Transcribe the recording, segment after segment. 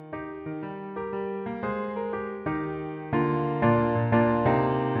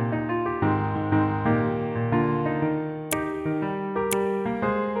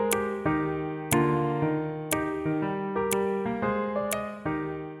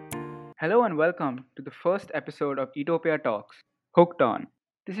Hello and welcome to the first episode of Etopia Talks, Hooked On.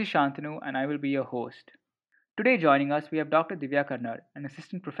 This is Shantanu and I will be your host. Today joining us we have Dr. Divya Karnar, an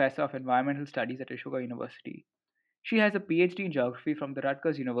assistant professor of environmental studies at Ashoka University. She has a PhD in geography from the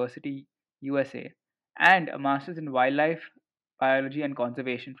Rutgers University, USA, and a master's in wildlife biology and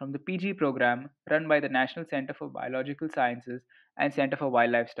conservation from the PG program run by the National Center for Biological Sciences and Center for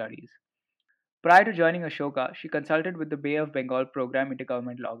Wildlife Studies. Prior to joining Ashoka, she consulted with the Bay of Bengal Program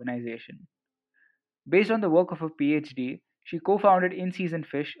Intergovernmental Organization. Based on the work of her PhD, she co founded In Season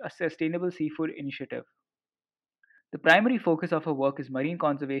Fish, a sustainable seafood initiative. The primary focus of her work is marine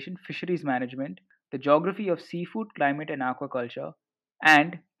conservation, fisheries management, the geography of seafood, climate and aquaculture,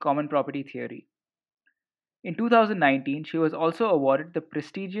 and common property theory. In 2019, she was also awarded the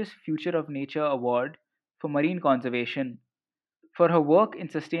prestigious Future of Nature Award for Marine Conservation for her work in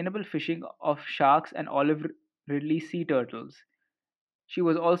sustainable fishing of sharks and olive ridley sea turtles. She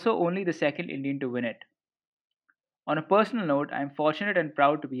was also only the second Indian to win it. On a personal note, I am fortunate and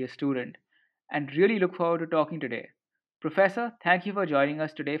proud to be a student and really look forward to talking today. Professor, thank you for joining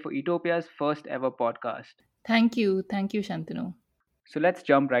us today for Utopia's first ever podcast. Thank you. Thank you, Shantanu. So let's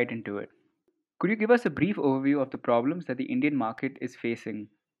jump right into it. Could you give us a brief overview of the problems that the Indian market is facing?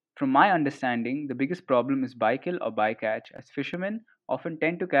 From my understanding, the biggest problem is bykill or bycatch, as fishermen often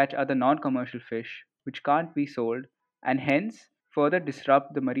tend to catch other non commercial fish which can't be sold and hence further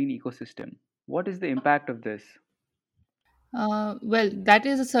disrupt the marine ecosystem. What is the impact of this? That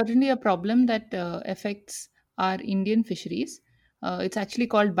is certainly a problem that affects our Indian fisheries. It's actually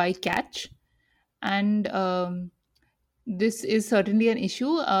called bycatch, and this is certainly an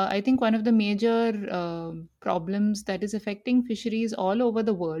issue. I think one of the major problems that is affecting fisheries all over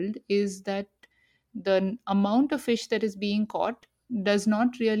the world is that the amount of fish that is being caught does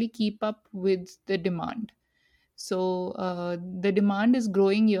not really keep up with the demand. So the demand is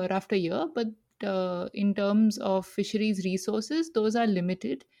growing year after year, but in terms of fisheries resources, those are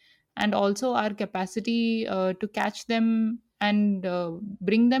limited, and also our capacity to catch them and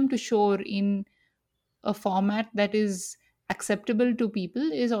bring them to shore in a format that is acceptable to people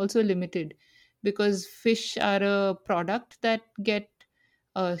is also limited, because fish are a product that get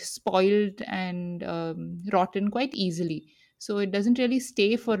spoiled and rotten quite easily. So it doesn't really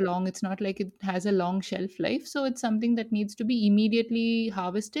stay for long. It's not like it has a long shelf life. So it's something that needs to be immediately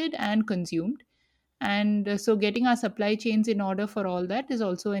harvested and consumed. And so getting our supply chains in order for all that is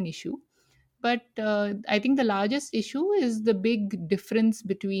also an issue. But I think the largest issue is the big difference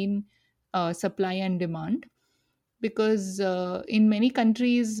between supply and demand, because in many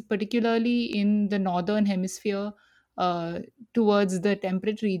countries, particularly in the northern hemisphere, uh, towards the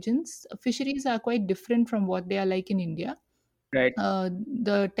temperate regions, fisheries are quite different from what they are like in India. Right.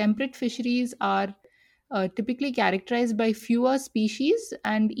 The temperate fisheries are typically characterized by fewer species,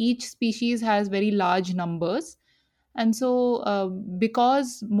 and each species has very large numbers. And so,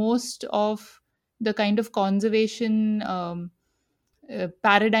 because most of the kind of conservation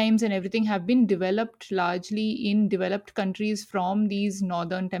paradigms and everything have been developed largely in developed countries from these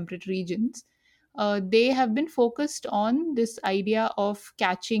northern temperate regions, they have been focused on this idea of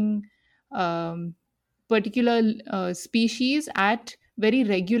catching um, particular species at very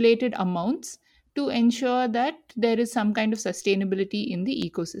regulated amounts to ensure that there is some kind of sustainability in the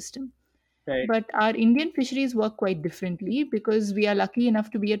ecosystem. Right. But our Indian fisheries work quite differently, because we are lucky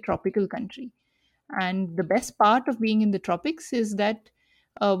enough to be a tropical country. And the best part of being in the tropics is that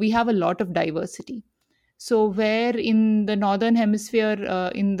we have a lot of diversity. So, where in the northern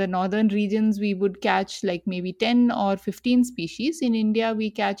hemisphere, in the northern regions, we would catch like maybe 10 or 15 species, in India, we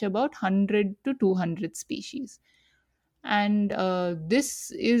catch about 100 to 200 species. And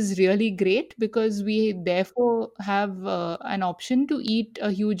this is really great, because we therefore have an option to eat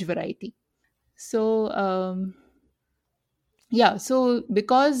a huge variety. So, yeah, so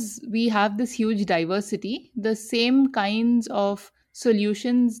because we have this huge diversity, the same kinds of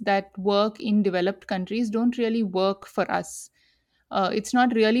solutions that work in developed countries don't really work for us. It's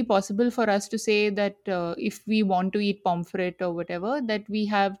not really possible for us to say that if we want to eat pomfret or whatever, that we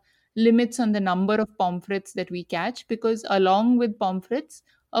have limits on the number of pomfrets that we catch, because along with pomfrets,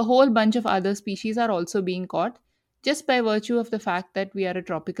 a whole bunch of other species are also being caught, just by virtue of the fact that we are a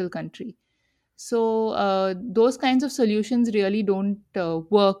tropical country. So those kinds of solutions really don't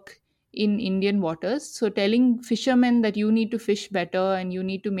work in Indian waters. So telling fishermen that you need to fish better and you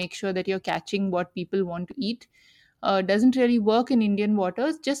need to make sure that you're catching what people want to eat doesn't really work in Indian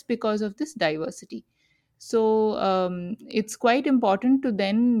waters, just because of this diversity. So it's quite important to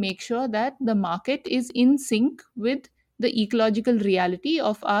then make sure that the market is in sync with the ecological reality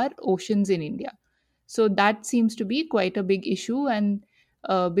of our oceans in India. So that seems to be quite a big issue. And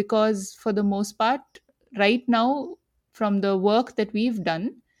because for the most part, right now, from the work that we've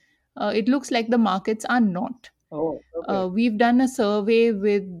done, it looks like the markets are not. Oh, okay. We've done a survey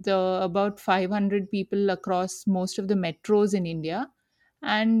with about 500 people across most of the metros in India,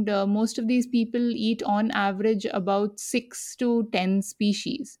 and most of these people eat on average about 6 to 10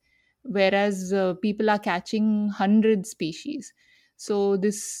 species, whereas people are catching 100 species. So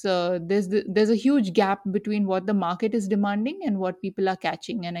there's a huge gap between what the market is demanding and what people are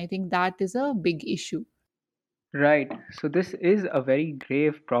catching, and I think that is a big issue. Right. So this is a very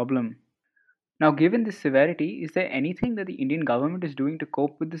grave problem. Now, given this severity, is there anything that the Indian government is doing to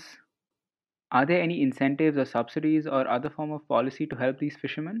cope with this? Are there any incentives or subsidies or other form of policy to help these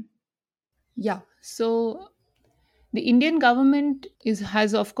fishermen? Yeah. So the Indian government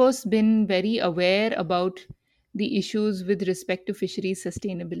has, of course, been very aware about the issues with respect to fisheries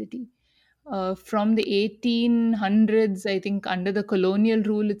sustainability. From the 1800s, I think, under the colonial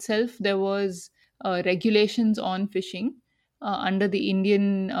rule itself, there was regulations on fishing under the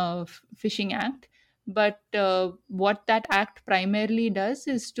Indian Fishing Act. But what that act primarily does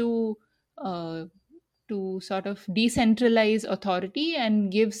is uh, to sort of decentralize authority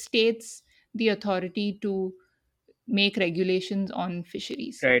and give states the authority to make regulations on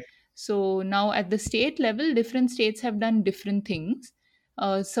fisheries. Right. So now at the state level, different states have done different things.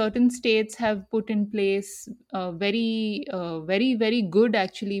 Certain states have put in place very good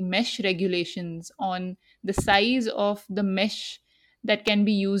actually mesh regulations on the size of the mesh that can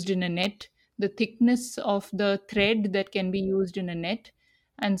be used in a net, the thickness of the thread that can be used in a net,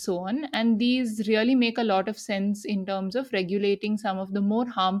 and so on. And these really make a lot of sense in terms of regulating some of the more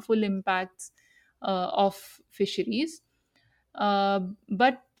harmful impacts of fisheries.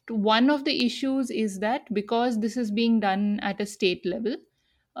 But one of the issues is that because this is being done at a state level,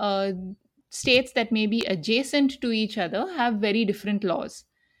 uh, states that may be adjacent to each other have very different laws.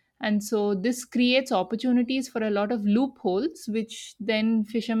 And so this creates opportunities for a lot of loopholes, which then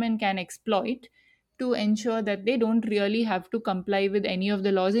fishermen can exploit to ensure that they don't really have to comply with any of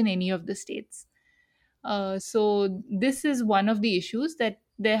the laws in any of the states. So this is one of the issues, that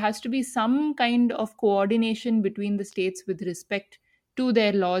there has to be some kind of coordination between the states with respect to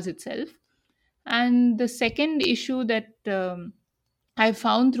their laws itself. And the second issue that I've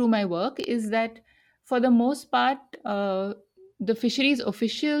found through my work is that for the most part, the fisheries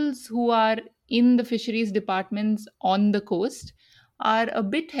officials who are in the fisheries departments on the coast are a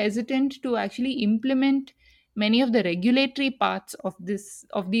bit hesitant to actually implement many of the regulatory parts of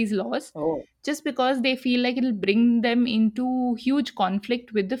these laws, Oh, just because they feel like it'll bring them into huge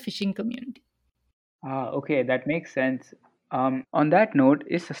conflict with the fishing community. okay, that makes sense. On that note,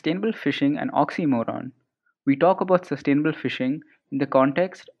 is sustainable fishing an oxymoron? We talk about sustainable fishing in the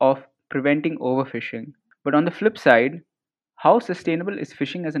context of preventing overfishing. But on the flip side, how sustainable is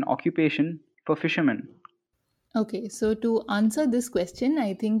fishing as an occupation for fishermen? Okay, so to answer this question,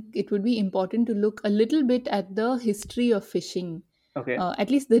 I think it would be important to look a little bit at the history of fishing, Okay. at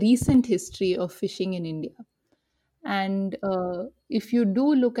least the recent history of fishing in India. And if you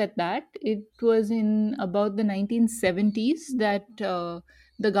do look at that, it was in about the 1970s that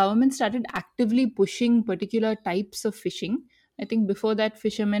the government started actively pushing particular types of fishing. I think before that,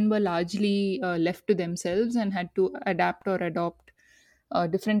 fishermen were largely left to themselves and had to adapt or adopt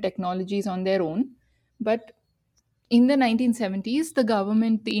different technologies on their own. But in the 1970s,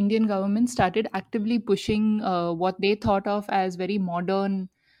 the Indian government, started actively pushing what they thought of as very modern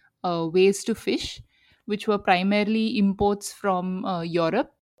ways to fish, which were primarily imports from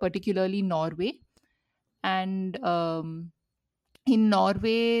Europe, particularly Norway. And in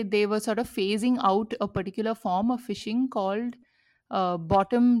Norway, they were sort of phasing out a particular form of fishing called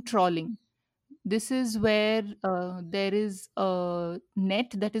bottom trawling. This is where there is a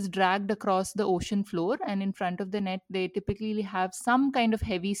net that is dragged across the ocean floor, and in front of the net, they typically have some kind of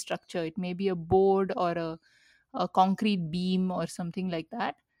heavy structure. It may be a board or a concrete beam or something like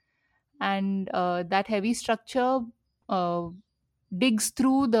that. And that heavy structure uh, digs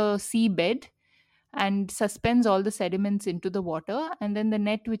through the seabed and suspends all the sediments into the water, and then the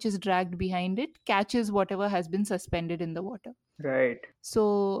net which is dragged behind it catches whatever has been suspended in the water. Right.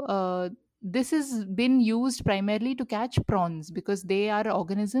 So this has been used primarily to catch prawns, because they are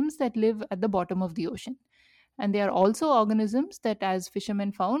organisms that live at the bottom of the ocean, and they are also organisms that, as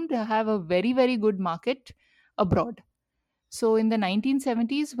fishermen found, have a very good market abroad. So in the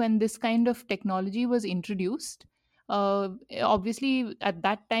 1970s, when this kind of technology was introduced, obviously at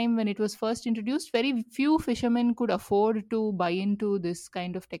that time when it was first introduced, very few fishermen could afford to buy into this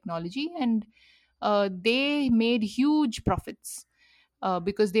kind of technology, and they made huge profits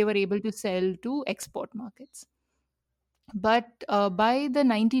because they were able to sell to export markets. But by the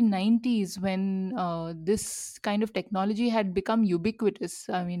 1990s, when this kind of technology had become ubiquitous,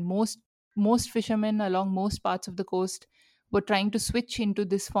 I mean, most fishermen along most parts of the coast were trying to switch into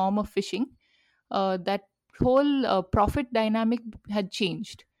this form of fishing. That whole profit dynamic had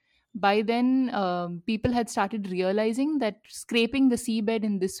changed. By then, people had started realizing that scraping the seabed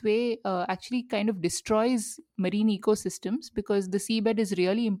in this way actually kind of destroys marine ecosystems, because the seabed is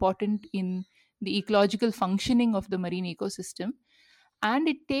really important in the ecological functioning of the marine ecosystem. And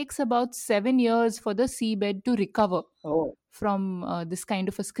it takes about 7 years for the seabed to recover Oh, from this kind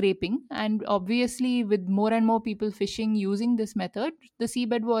of a scraping. And obviously, with more and more people fishing using this method, the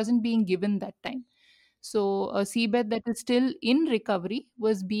seabed wasn't being given that time. So, a seabed that is still in recovery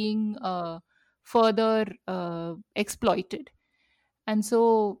was being further exploited. And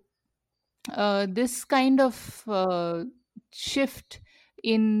so, this kind of shift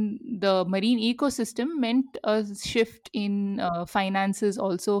in the marine ecosystem meant a shift in finances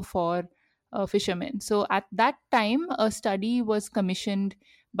also for fishermen. So, at that time, a study was commissioned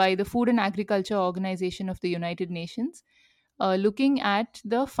by the Food and Agriculture Organization of the United Nations, looking at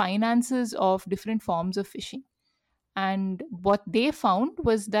the finances of different forms of fishing. And what they found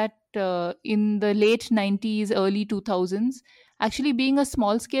was that in the late 90s, early 2000s, actually being a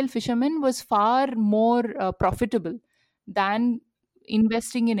small scale fisherman was far more profitable than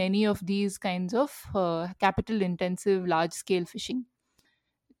investing in any of these kinds of capital intensive large scale fishing,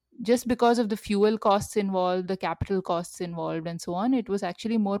 just because of the fuel costs involved, the capital costs involved, and so on. It was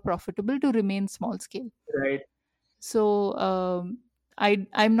actually more profitable to remain small scale. right. So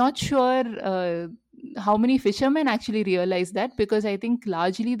I'm not sure how many fishermen actually realize that, because I think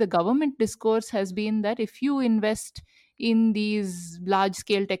largely the government discourse has been that if you invest in these large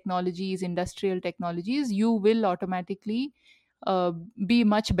scale technologies, industrial technologies, you will automatically uh, be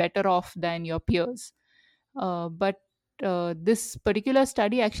much better off than your peers. But this particular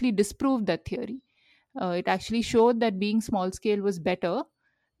study actually disproved that theory. It actually showed that being small scale was better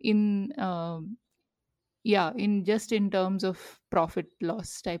in yeah, in just in terms of profit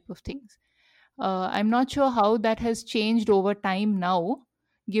loss type of things. I'm not sure how that has changed over time now,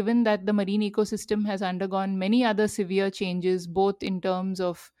 given that the marine ecosystem has undergone many other severe changes, both in terms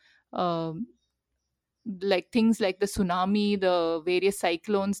of um, like things like the tsunami, the various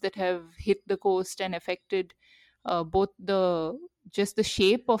cyclones that have hit the coast and affected both the just the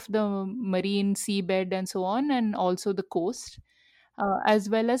shape of the marine seabed and so on, and also the coast, as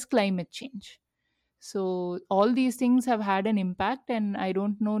well as climate change. So all these things have had an impact, and I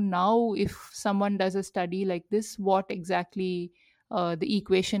don't know now if someone does a study like this, what exactly the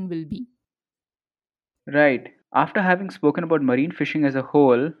equation will be. Right. After having spoken about marine fishing as a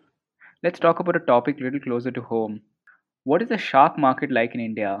whole, let's talk about a topic a little closer to home. What is the shark market like in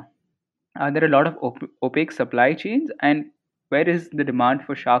India? Are there a lot of opaque supply chains, and where is the demand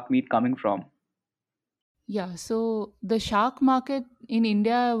for shark meat coming from? Yeah, so the shark market in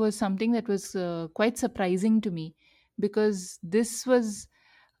India was something that was quite surprising to me, because this was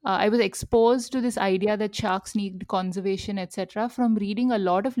I was exposed to this idea that sharks need conservation, etc., from reading a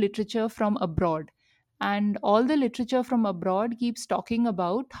lot of literature from abroad. And all the literature from abroad keeps talking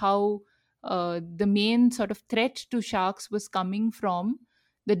about how the main sort of threat to sharks was coming from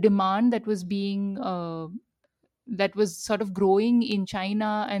the demand that was sort of growing in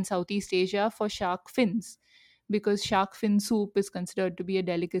China and Southeast Asia for shark fins, because shark fin soup is considered to be a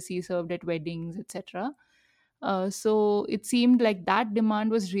delicacy served at weddings, etc. So it seemed like that demand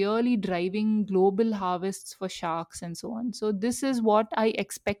was really driving global harvests for sharks and so on. So this is what I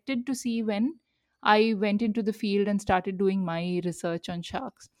expected to see when I went into the field and started doing my research on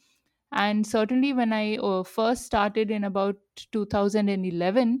sharks. And certainly, when I first started in about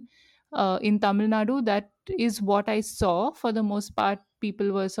 2011 in Tamil Nadu, that is what I saw. For the most part,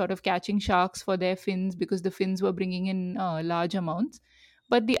 people were sort of catching sharks for their fins because the fins were bringing in large amounts.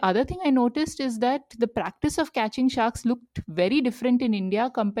 But the other thing I noticed is that the practice of catching sharks looked very different in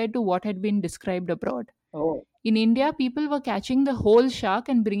India compared to what had been described abroad. Oh, In India, people were catching the whole shark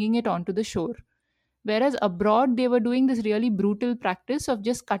and bringing it onto the shore. Whereas abroad, they were doing this really brutal practice of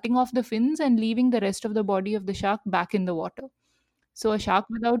just cutting off the fins and leaving the rest of the body of the shark back in the water. So, a shark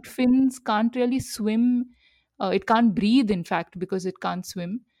without fins can't really swim. It can't breathe, in fact, because it can't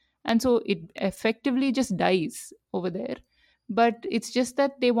swim. And so it effectively just dies over there. But it's just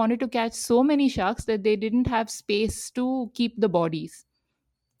that they wanted to catch so many sharks that they didn't have space to keep the bodies.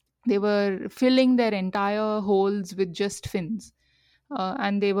 They were filling their entire holes with just fins,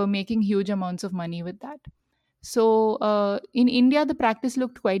 and they were making huge amounts of money with that. So in India, the practice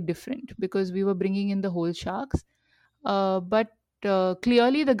looked quite different because we were bringing in the whole sharks. But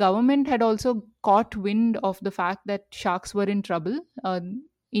clearly, the government had also caught wind of the fact that sharks were in trouble.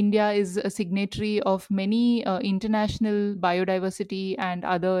 India is a signatory of many international biodiversity and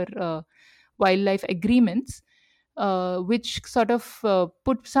other wildlife agreements, which sort of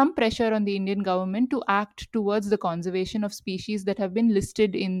put some pressure on the Indian government to act towards the conservation of species that have been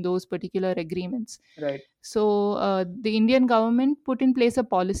listed in those particular agreements. Right. So, the Indian government put in place a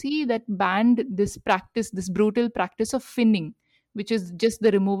policy that banned this practice, this brutal practice of finning, which is just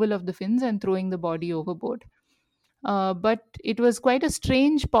the removal of the fins and throwing the body overboard. But it was quite a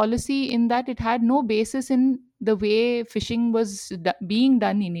strange policy in that it had no basis in the way fishing was being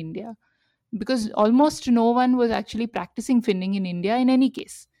done in India, because almost no one was actually practicing finning in India in any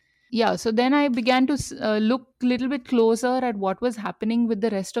case. Yeah, so then I began to look a little bit closer at what was happening with the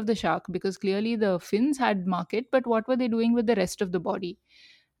rest of the shark, because clearly the fins had market, but what were they doing with the rest of the body?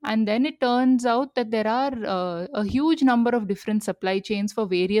 And then it turns out that there are a huge number of different supply chains for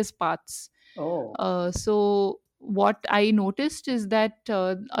various parts. Oh, So what I noticed is that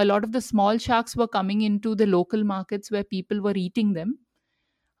a lot of the small sharks were coming into the local markets where people were eating them.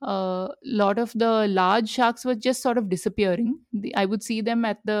 A lot of the large sharks were just sort of disappearing. I would see them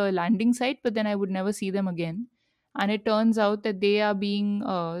at the landing site, but then I would never see them again. And it turns out that they are being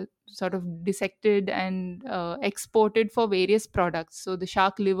sort of dissected and exported for various products. So the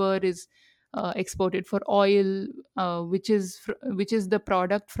shark liver is exported for oil, which is the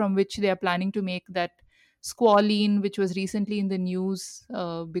product from which they are planning to make that squalene, which was recently in the news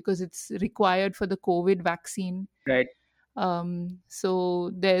because it's required for the COVID vaccine. right.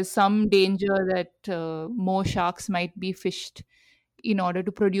 So there's some danger that more sharks might be fished in order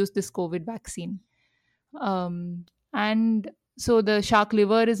to produce this COVID vaccine. And so the shark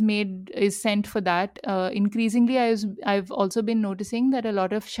liver is sent for that. Increasingly, I've also been noticing that a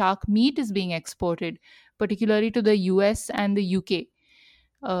lot of shark meat is being exported, particularly to the US and the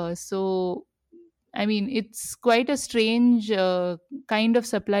UK. So I mean, it's quite a strange kind of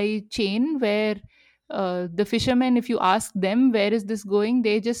supply chain where the fishermen, if you ask them where is this going,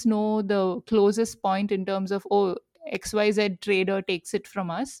 they just know the closest point in terms of, oh, XYZ trader takes it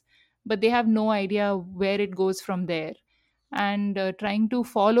from us, but they have no idea where it goes from there. And trying to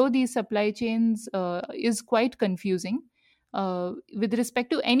follow these supply chains is quite confusing with respect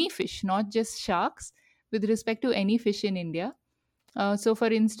to any fish, not just sharks, with respect to any fish in India. So, for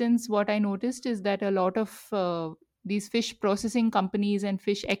instance, what I noticed is that a lot of these fish processing companies and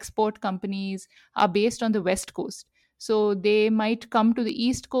fish export companies are based on the West Coast. So, they might come to the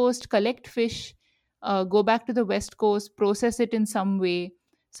East Coast, collect fish, go back to the West Coast, process it in some way.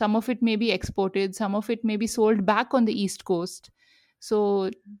 Some of it may be exported, some of it may be sold back on the East Coast.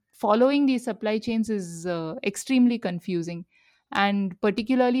 So, following these supply chains is extremely confusing, and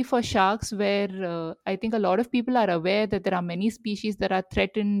particularly for sharks, where I think a lot of people are aware that there are many species that are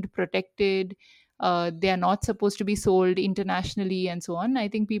threatened, protected, they are not supposed to be sold internationally and so on. I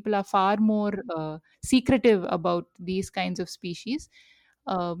think people are far more secretive about these kinds of species,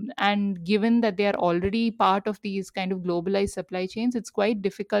 and given that they are already part of these kind of globalized supply chains, it's quite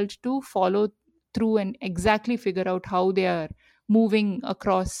difficult to follow through and exactly figure out how they are moving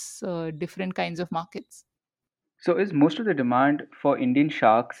across different kinds of markets. So is most of the demand for Indian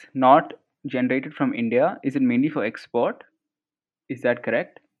sharks not generated from India? Is it mainly for export? Is that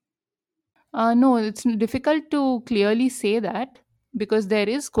correct? No, it's difficult to clearly say that, because there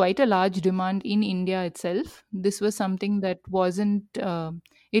is quite a large demand in India itself. This was something that wasn't,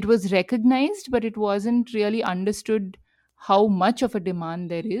 it was recognized, but it wasn't really understood how much of a demand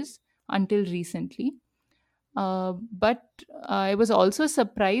there is until recently. But I was also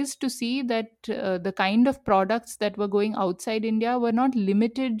surprised to see that the kind of products that were going outside India were not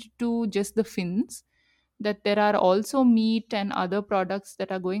limited to just the fins, that there are also meat and other products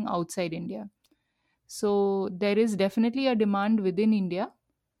that are going outside India. So there is definitely a demand within India,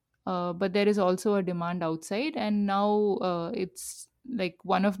 but there is also a demand outside. And now it's like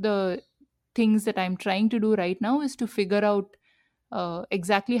one of the things that I'm trying to do right now is to figure out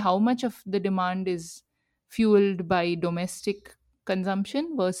exactly how much of the demand is fueled by domestic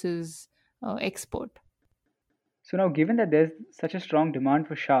consumption versus export. So now, given that there's such a strong demand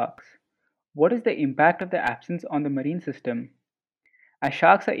for sharks, what is the impact of the absence on the marine system? As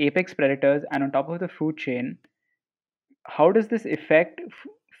sharks are apex predators and on top of the food chain, how does this affect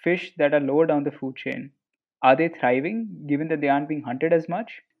fish that are lower down the food chain? Are they thriving given that they aren't being hunted as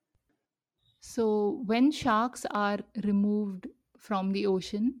much? So when sharks are removed from the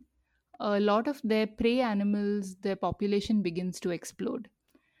ocean, a lot of their prey animals, their population begins to explode.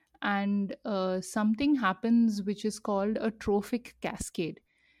 And something happens which is called a trophic cascade,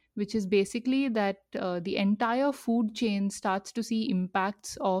 which is basically that the entire food chain starts to see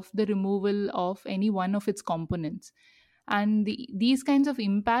impacts of the removal of any one of its components. And these kinds of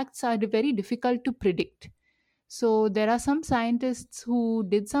impacts are very difficult to predict. So there are some scientists who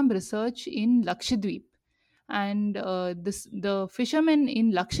did some research in Lakshadweep, and the fishermen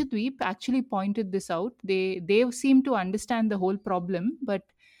in Lakshadweep actually pointed this out. They seem to understand the whole problem, but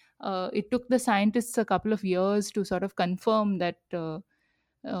it took the scientists a couple of years to sort of confirm that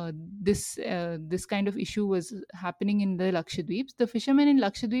this kind of issue was happening in the Lakshadweeps. The fishermen in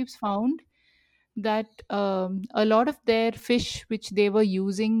Lakshadweeps found that a lot of their fish, which they were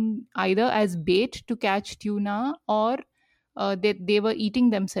using either as bait to catch tuna, or they were eating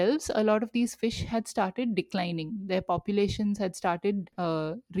themselves, a lot of these fish had started declining. Their populations had started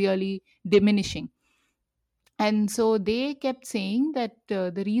really diminishing. And so they kept saying that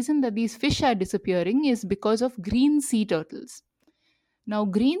the reason that these fish are disappearing is because of green sea turtles. Now,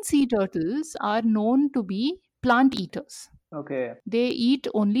 green sea turtles are known to be plant eaters. Okay. They eat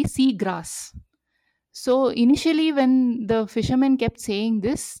only sea grass. So initially, when the fishermen kept saying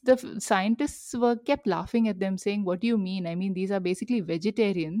this, the scientists were kept laughing at them, saying, "What do you mean? I mean, these are basically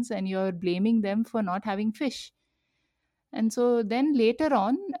vegetarians, and you're blaming them for not having fish." And so then later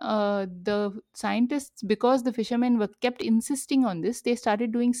on, the scientists, because the fishermen were kept insisting on this, they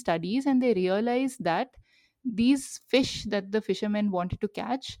started doing studies, and they realized that these fish that the fishermen wanted to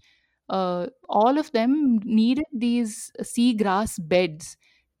catch, all of them needed these seagrass beds,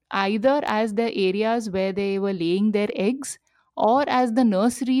 either as the areas where they were laying their eggs, or as the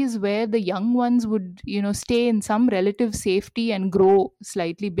nurseries where the young ones would stay in some relative safety and grow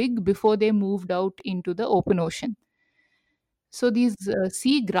slightly big before they moved out into the open ocean. So these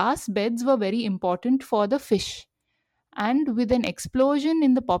sea grass beds were very important for the fish. And with an explosion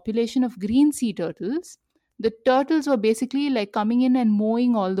in the population of green sea turtles, the turtles were basically like coming in and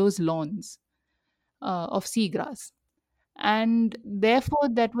mowing all those lawns of seagrass. And therefore,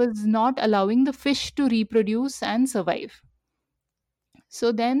 that was not allowing the fish to reproduce and survive.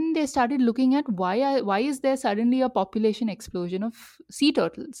 So then they started looking at why is there suddenly a population explosion of sea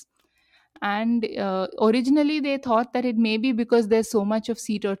turtles. And originally they thought that it may be because there's so much of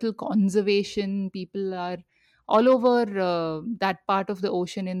sea turtle conservation. People are all over that part of the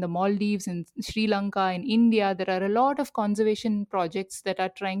ocean, in the Maldives, in Sri Lanka, in India. There are a lot of conservation projects that are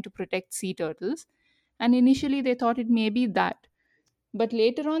trying to protect sea turtles. And initially they thought it may be that. But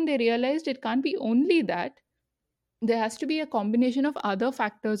later on they realized it can't be only that. There has to be a combination of other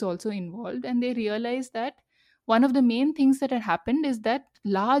factors also involved. And they realized that one of the main things that had happened is that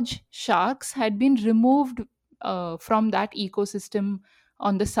large sharks had been removed from that ecosystem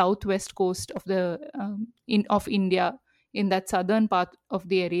on the southwest coast of the of India, in that southern part of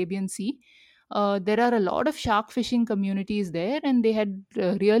the Arabian Sea. There are a lot of shark fishing communities there, and they had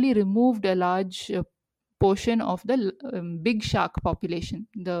really removed a large portion of the big shark population,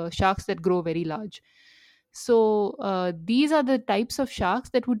 the sharks that grow very large. So these are the types of sharks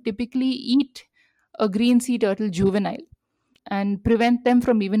that would typically eat a green sea turtle juvenile and prevent them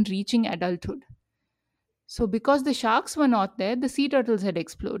from even reaching adulthood. So because the sharks were not there, the sea turtles had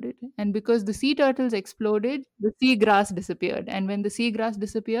exploded. And because the sea turtles exploded, the sea grass disappeared. And when the sea grass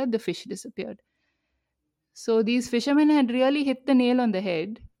disappeared, the fish disappeared. So these fishermen had really hit the nail on the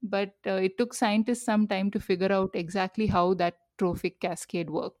head, but it took scientists some time to figure out exactly how that trophic cascade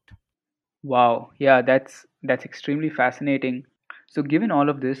worked. Wow. Yeah, that's extremely fascinating. So given all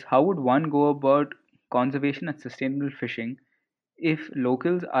of this, how would one go about conservation and sustainable fishing if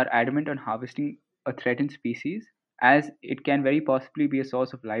locals are adamant on harvesting a threatened species, as it can very possibly be a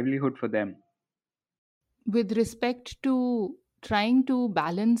source of livelihood for them? With respect to trying to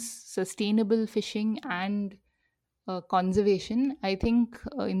balance sustainable fishing and conservation, I think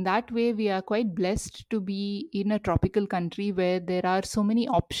in that way we are quite blessed to be in a tropical country where there are so many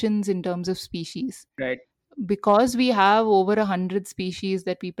options in terms of species. Right. Because we have over 100 species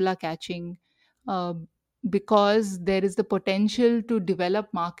that people are catching, uh, because there is the potential to develop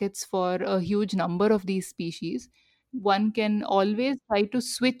markets for a huge number of these species, one can always try to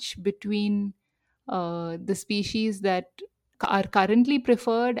switch between the species that are currently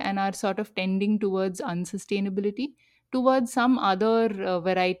preferred and are sort of tending towards unsustainability, towards some other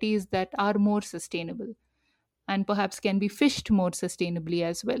varieties that are more sustainable and perhaps can be fished more sustainably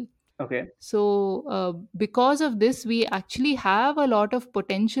as well. Okay. So, because of this, we actually have a lot of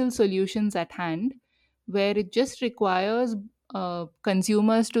potential solutions at hand, where it just requires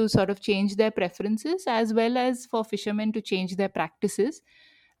consumers to sort of change their preferences, as well as for fishermen to change their practices.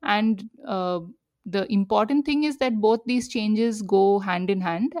 And the important thing is that both these changes go hand in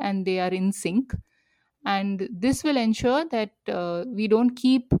hand and they are in sync. And this will ensure that we don't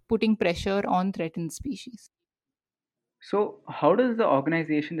keep putting pressure on threatened species. So, how does the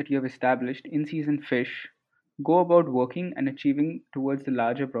organization that you have established, In Season Fish, go about working and achieving towards the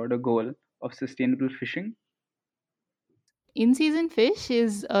larger, broader goal of sustainable fishing? In Season Fish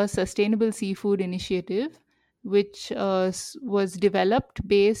is a sustainable seafood initiative which was developed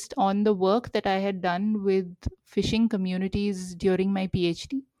based on the work that I had done with fishing communities during my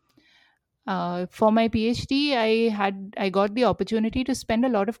PhD. For my PhD, I got the opportunity to spend a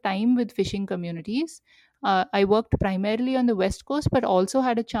lot of time with fishing communities. I worked primarily on the west coast, but also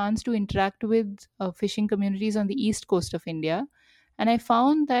had a chance to interact with fishing communities on the east coast of India. And I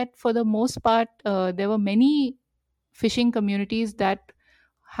found that for the most part, there were many fishing communities that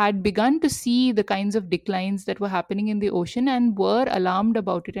had begun to see the kinds of declines that were happening in the ocean and were alarmed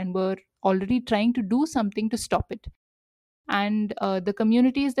about it and were already trying to do something to stop it. And the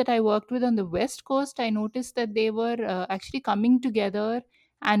communities that I worked with on the west coast, I noticed that they were actually coming together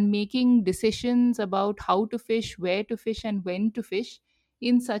and making decisions about how to fish, where to fish, and when to fish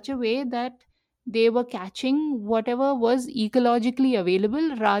in such a way that they were catching whatever was ecologically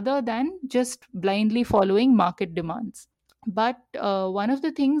available rather than just blindly following market demands. But one of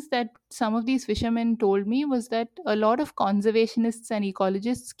the things that some of these fishermen told me was that a lot of conservationists and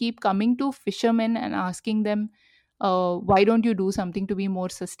ecologists keep coming to fishermen and asking them, why don't you do something to be more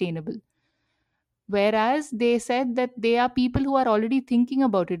sustainable? Whereas they said that they are people who are already thinking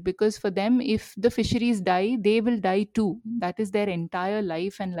about it, because for them, if the fisheries die, they will die too. That is their entire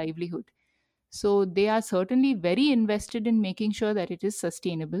life and livelihood. So they are certainly very invested in making sure that it is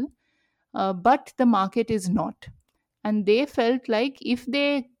sustainable, but the market is not. And they felt like if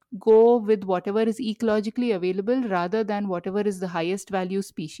they go with whatever is ecologically available rather than whatever is the highest value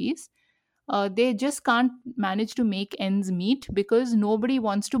species, they just can't manage to make ends meet because nobody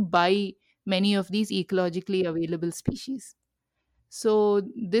wants to buy many of these ecologically available species. So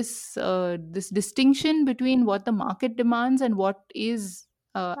this distinction between what the market demands and what is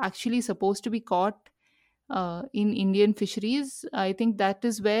actually supposed to be caught in Indian fisheries, I think that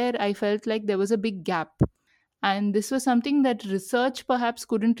is where I felt like there was a big gap. And this was something that research perhaps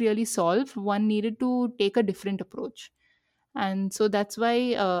couldn't really solve. One needed to take a different approach. And so that's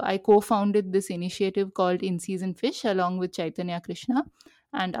why I co founded this initiative called In Season Fish along with Chaitanya Krishna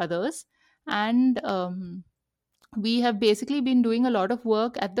and others. And we have basically been doing a lot of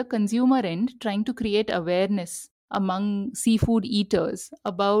work at the consumer end, trying to create awareness among seafood eaters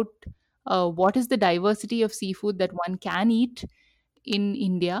about what is the diversity of seafood that one can eat in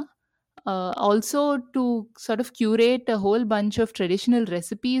India. Also, to sort of curate a whole bunch of traditional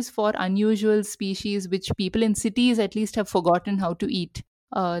recipes for unusual species, which people in cities at least have forgotten how to eat.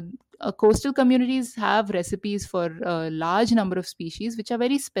 Uh, Coastal communities have recipes for a large number of species, which are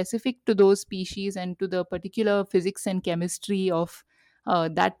very specific to those species and to the particular physics and chemistry of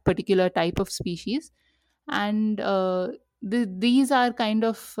that particular type of species. And these are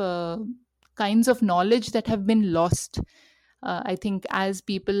kinds of knowledge that have been lost. I think as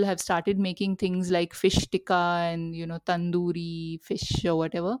people have started making things like fish tikka and tandoori fish or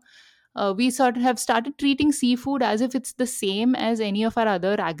whatever, we sort of have started treating seafood as if it's the same as any of our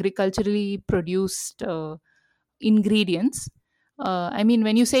other agriculturally produced ingredients. I mean,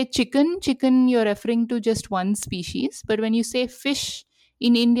 when you say chicken, you're referring to just one species. But when you say fish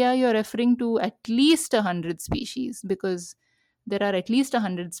in India, you're referring to at least 100 species, because there are at least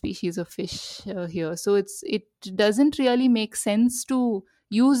 100 species of fish here. So it doesn't really make sense to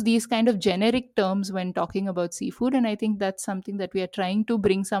use these kind of generic terms when talking about seafood. And I think that's something that we are trying to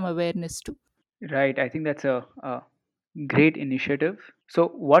bring some awareness to. Right, I think that's a great initiative. So,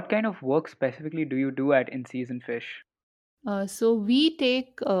 what kind of work specifically do you do at In Season Fish? So we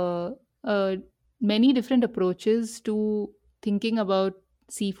take uh, many different approaches to thinking about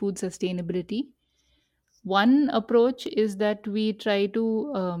seafood sustainability. One approach is that we try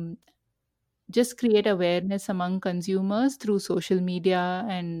to just create awareness among consumers through social media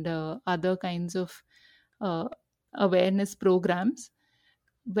and other kinds of uh, awareness programs,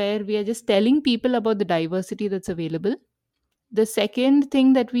 where we are just telling people about the diversity that's available. The second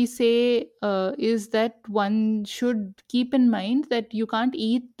thing that we say is that one should keep in mind that you can't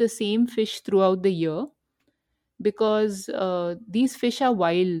eat the same fish throughout the year, because these fish are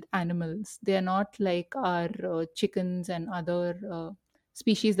wild animals. They are not like our chickens and other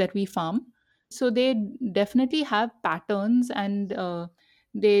species that we farm. So they definitely have patterns, and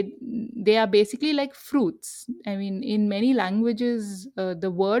they are basically like fruits. I mean, in many languages,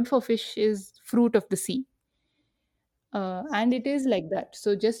 the word for fish is fruit of the sea. And it is like that.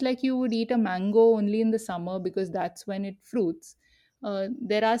 So just like you would eat a mango only in the summer because that's when it fruits,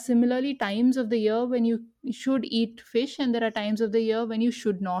 There are similarly times of the year when you should eat fish, and there are times of the year when you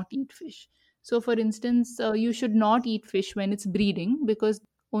should not eat fish. So, for instance, you should not eat fish when it's breeding, because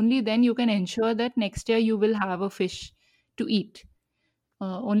only then you can ensure that next year you will have a fish to eat,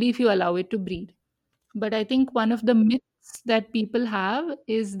 only if you allow it to breed. But I think one of the myths that people have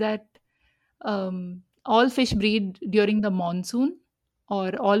is that all fish breed during the monsoon,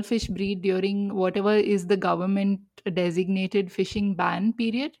 or all fish breed during whatever is the government designated fishing ban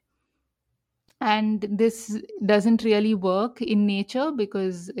period. And this doesn't really work in nature,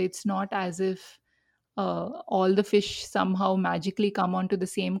 because it's not as if all the fish somehow magically come onto the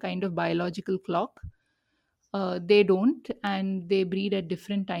same kind of biological clock. They don't, and they breed at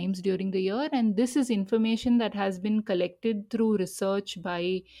different times during the year. And this is information that has been collected through research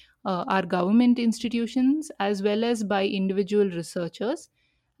by our government institutions as well as by individual researchers.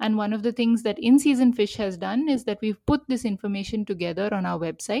 And one of the things that In Season Fish has done is that we've put this information together on our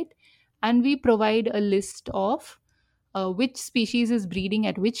website, and we provide a list of which species is breeding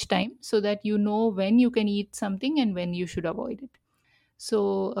at which time, so that you know when you can eat something and when you should avoid it.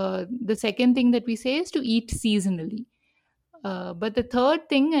 So, the second thing that we say is to eat seasonally. But the third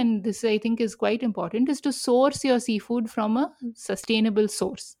thing, and this I think is quite important, is to source your seafood from a sustainable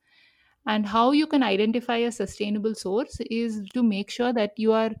source. And how you can identify a sustainable source is to make sure that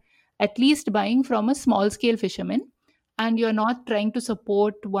you are at least buying from a small scale fisherman, and you're not trying to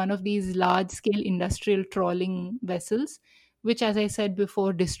support one of these large scale industrial trawling vessels, which, as I said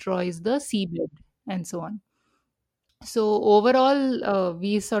before, destroys the seabed and so on. So overall,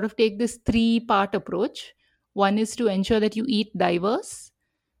 we sort of take this three-part approach. One is to ensure that you eat diverse.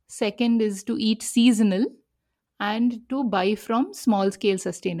 Second is to eat seasonal, and to buy from small-scale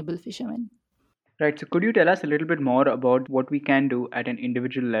sustainable fishermen. Right, so could you tell us a little bit more about what we can do at an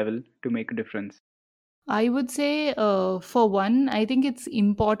individual level to make a difference? I would say, for one, I think it's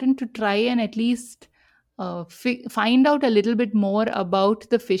important to try and at least find out a little bit more about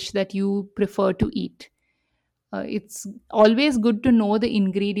the fish that you prefer to eat. It's always good to know the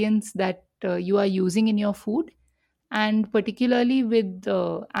ingredients that you are using in your food, and particularly with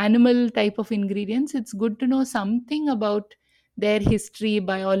animal type of ingredients, it's good to know something about their history,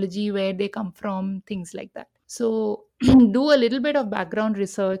 biology, where they come from, things like that. So do a little bit of background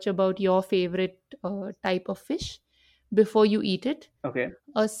research about your favorite type of fish before you eat it. Okay.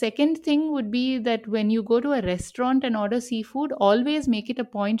 A second thing would be that when you go to a restaurant and order seafood, always make it a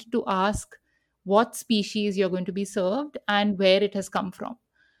point to ask what species you're going to be served and where it has come from.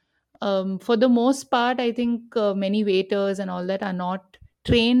 For the most part, I think many waiters and all that are not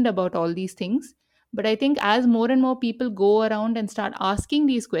trained about all these things. But I think as more and more people go around and start asking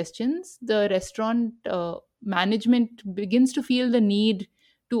these questions, the restaurant management begins to feel the need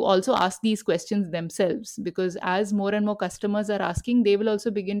to also ask these questions themselves, because as more and more customers are asking, they will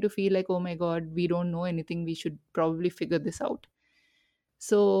also begin to feel like, oh my god, we don't know anything, we should probably figure this out.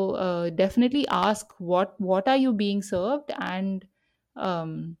 So definitely ask what are you being served, and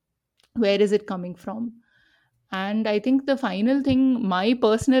um, where is it coming from. And I think the final thing, my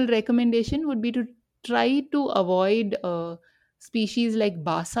personal recommendation would be to try to avoid species like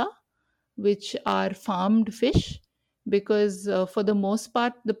basa, which are farmed fish, because for the most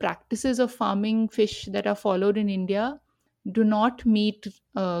part, the practices of farming fish that are followed in India do not meet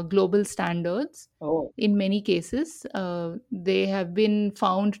global standards. Oh, In many cases, they have been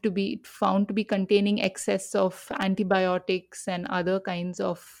found to be containing excess of antibiotics and other kinds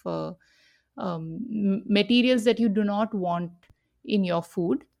of materials that you do not want in your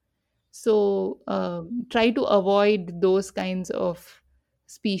food. So try to avoid those kinds of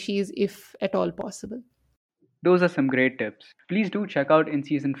species if at all possible. those are some great tips. Please do check out In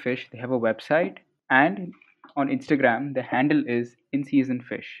Season Fish. They have a website, and on Instagram, the handle is In Season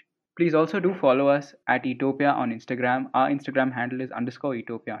Fish. Please also do follow us at Etopia on Instagram. Our Instagram handle is underscore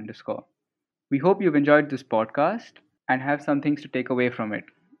Etopia underscore. We hope you've enjoyed this podcast and have some things to take away from it.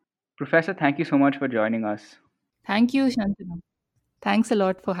 Professor, thank you so much for joining us. Thank you, Shantanu. Thanks a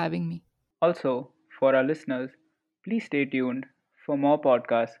lot for having me. Also, for our listeners, please stay tuned for more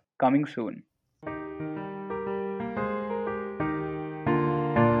podcasts coming soon.